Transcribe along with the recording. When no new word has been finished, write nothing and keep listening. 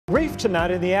Grief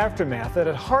tonight in the aftermath of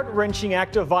a heart-wrenching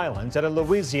act of violence at a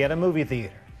Louisiana movie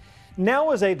theater. Now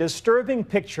as a disturbing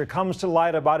picture comes to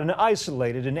light about an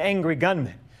isolated and angry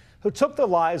gunman who took the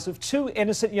lives of two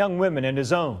innocent young women and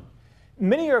his own.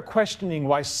 Many are questioning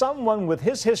why someone with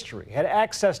his history had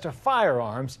access to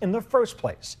firearms in the first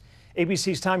place.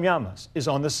 ABC's Tom Llamas is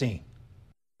on the scene.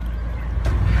 A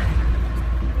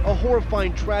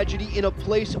horrifying tragedy in a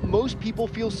place most people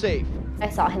feel safe. I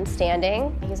saw him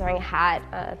standing. He was wearing a hat,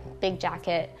 a big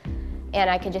jacket, and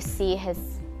I could just see his,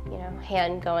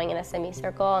 hand going in a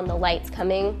semicircle and the lights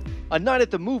coming. A night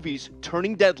at the movies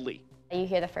turning deadly. You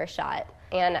hear the first shot,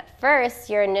 and at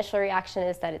first your initial reaction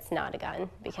is that it's not a gun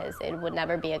because it would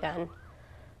never be a gun.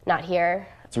 Not here.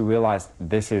 To realize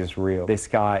this is real. This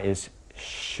guy is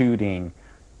shooting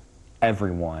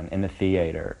everyone in the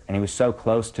theater, and he was so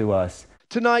close to us.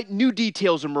 Tonight, new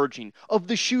details emerging of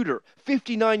the shooter,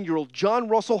 59-year-old John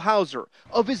Russell Hauser,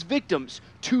 of his victims,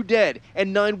 2 dead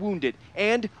and 9 wounded,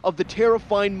 and of the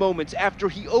terrifying moments after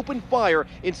he opened fire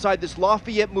inside this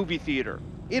Lafayette movie theater.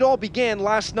 It all began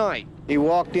last night. He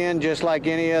walked in just like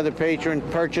any other patron,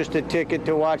 purchased a ticket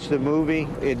to watch the movie.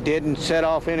 It didn't set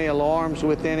off any alarms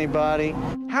with anybody.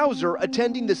 Hauser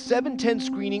attending the 7:10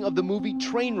 screening of the movie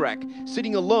Trainwreck,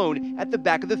 sitting alone at the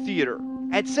back of the theater.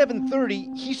 At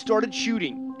 7:30, he started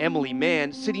shooting. Emily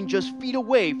Mann sitting just feet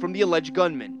away from the alleged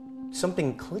gunman.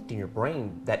 Something clicked in your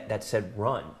brain that said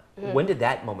run. When did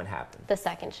that moment happen? The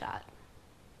second shot.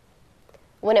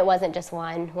 When it wasn't just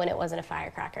one, when it wasn't a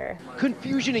firecracker.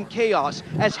 Confusion and chaos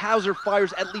as Hauser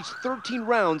fires at least 13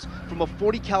 rounds from a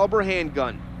 .40 caliber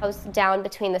handgun. I was down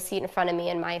between the seat in front of me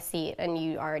and my seat, and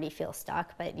you already feel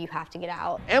stuck, but you have to get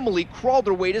out. Emily crawled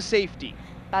her way to safety.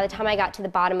 By the time I got to the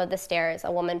bottom of the stairs,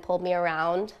 a woman pulled me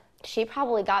around. She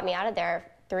probably got me out of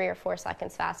there 3 or 4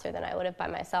 seconds faster than I would have by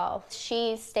myself.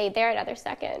 She stayed there another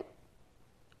second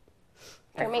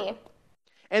for me.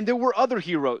 And there were other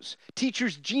heroes,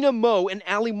 teachers Gina Moe and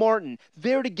Allie Martin,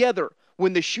 there together.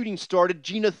 When the shooting started,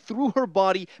 Gina threw her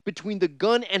body between the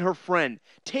gun and her friend,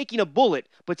 taking a bullet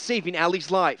but saving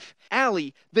Allie's life.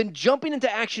 Allie then jumping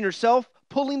into action herself,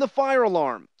 pulling the fire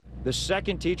alarm. The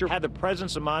second teacher had the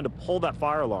presence of mind to pull that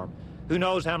fire alarm. Who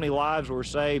knows how many lives were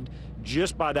saved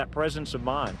just by that presence of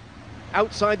mind.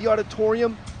 Outside the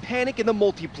auditorium, panic in the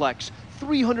multiplex.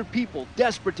 300 people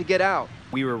desperate to get out.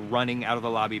 We were running out of the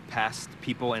lobby past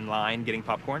people in line getting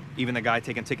popcorn. Even the guy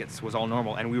taking tickets was all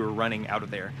normal, and we were running out of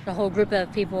there. A whole group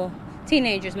of people,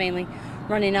 teenagers mainly,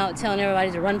 running out telling everybody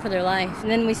to run for their life.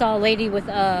 And then we saw a lady with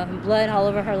blood all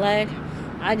over her leg.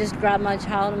 I just grabbed my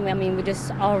child, and we just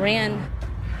all ran.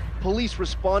 Police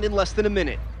respond in less than a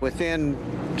minute. Within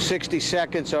 60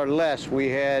 seconds or less, we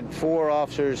had 4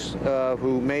 officers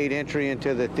who made entry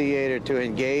into the theater to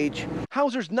engage.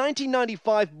 Hauser's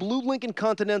 1995 blue Lincoln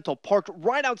Continental parked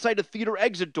right outside the theater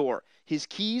exit door, his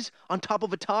keys on top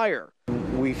of a tire.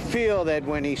 We feel that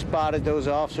when he spotted those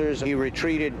officers, he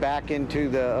retreated back into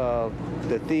the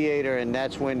theater, and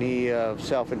that's when he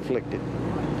self-inflicted.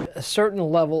 A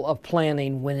certain level of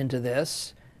planning went into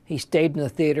this. He stayed in the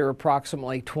theater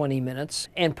approximately 20 minutes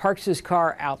and parks his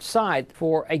car outside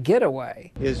for a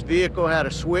getaway. His vehicle had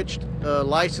a switched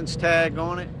license tag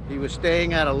on it. He was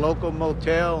staying at a local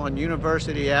motel on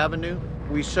University Avenue.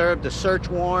 We served a search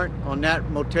warrant on that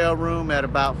motel room at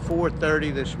about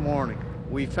 4:30 this morning.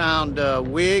 We found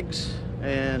wigs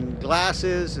and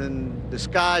glasses and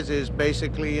disguises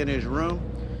basically in his room.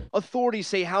 Authorities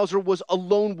say Hauser was a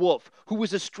lone wolf who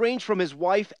was estranged from his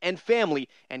wife and family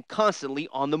and constantly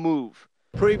on the move.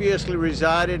 Previously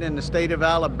resided in the state of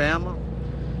Alabama.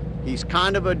 He's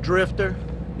kind of a drifter.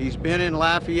 He's been in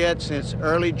Lafayette since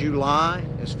early July,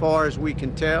 as far as we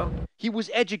can tell. He was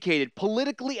educated,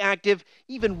 politically active,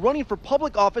 even running for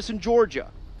public office in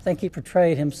Georgia. I think he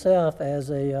portrayed himself as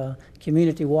a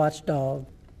community watchdog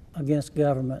against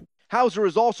government. Hauser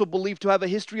is also believed to have a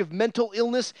history of mental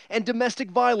illness and domestic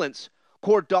violence.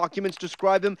 Court documents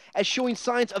describe him as showing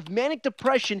signs of manic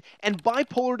depression and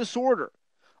bipolar disorder.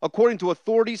 According to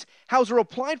authorities, Hauser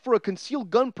applied for a concealed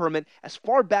gun permit as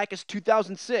far back as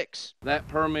 2006. That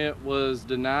permit was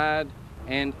denied,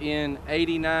 and in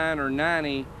 89 or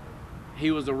 90,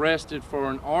 he was arrested for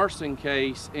an arson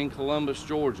case in Columbus,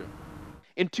 Georgia.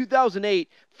 In 2008,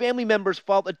 family members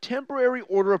filed a temporary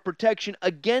order of protection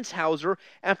against Hauser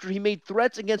after he made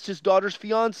threats against his daughter's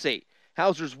fiancé.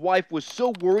 Hauser's wife was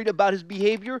so worried about his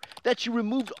behavior that she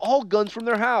removed all guns from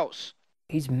their house.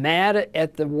 He's mad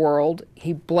at the world.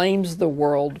 He blames the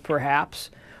world, perhaps,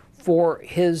 for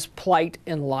his plight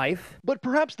in life. But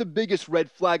perhaps the biggest red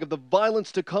flag of the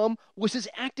violence to come was his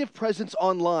active presence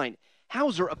online.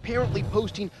 Hauser apparently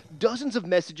posting dozens of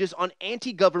messages on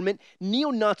anti-government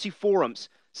neo-Nazi forums.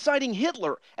 citing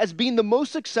Hitler as being the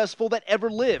most successful that ever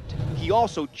lived. He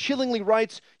also chillingly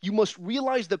writes, "You must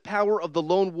realize the power of the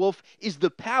lone wolf is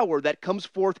the power that comes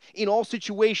forth in all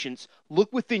situations.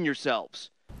 Look within yourselves."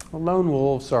 Well, lone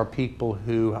wolves are people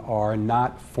who are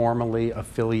not formally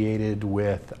affiliated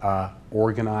with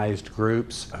organized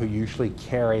groups, who usually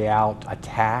carry out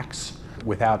attacks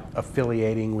without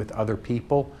affiliating with other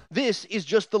people. This is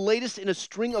just the latest in a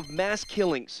string of mass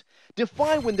killings.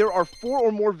 Defined when there are 4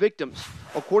 or more victims.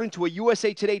 According to a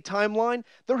USA Today timeline,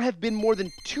 there have been more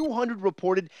than 200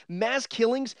 reported mass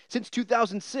killings since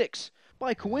 2006.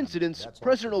 By coincidence,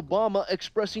 President Obama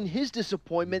expressing his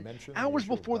disappointment hours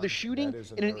before the shooting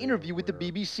in an interview with the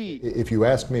BBC. If you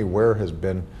ask me where has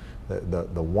been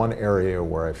the one area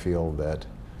where I feel that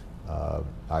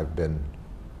I've been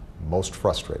most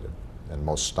frustrated and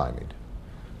most stymied,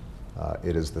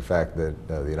 it is the fact that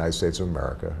the United States of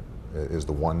America is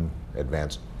the one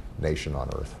advanced nation on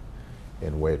earth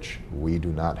in which we do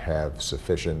not have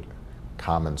sufficient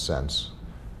common sense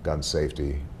gun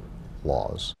safety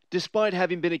laws. Despite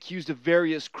having been accused of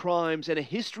various crimes and a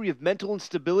history of mental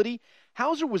instability,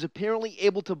 Hauser was apparently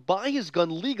able to buy his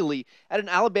gun legally at an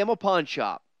Alabama pawn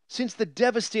shop. Since the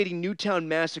devastating Newtown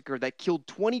massacre that killed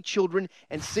 20 children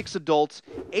and 6 adults,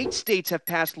 8 states have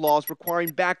passed laws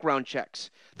requiring background checks.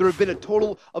 There have been a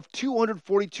total of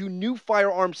 242 new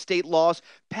firearms state laws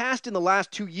passed in the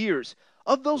last 2 years.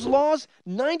 Of those laws,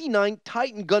 99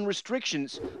 tighten gun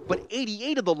restrictions, but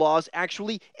 88 of the laws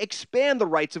actually expand the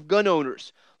rights of gun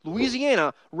owners.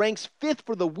 Louisiana ranks 5th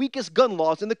for the weakest gun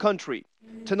laws in the country.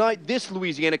 Tonight, this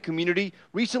Louisiana community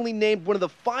recently named one of the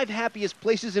 5 happiest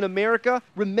places in America,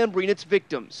 remembering its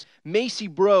victims. Macy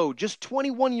Bro, just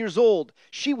 21 years old,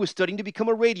 she was studying to become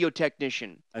a radio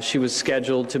technician. She was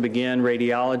scheduled to begin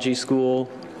radiology school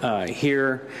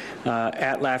here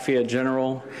at Lafayette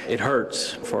General. It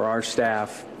hurts for our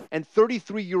staff. And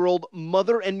 33-year-old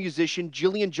mother and musician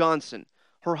Jillian Johnson.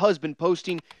 Her husband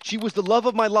posting, "She was the love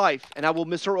of my life, and I will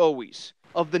miss her always."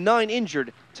 Of the 9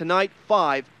 injured, tonight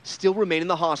 5 still remain in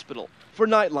the hospital. For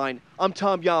Nightline, I'm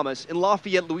Tom Llamas in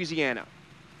Lafayette, Louisiana.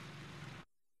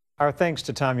 Our thanks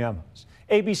to Tom Llamas.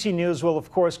 ABC News will, of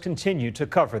course, continue to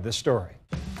cover this story.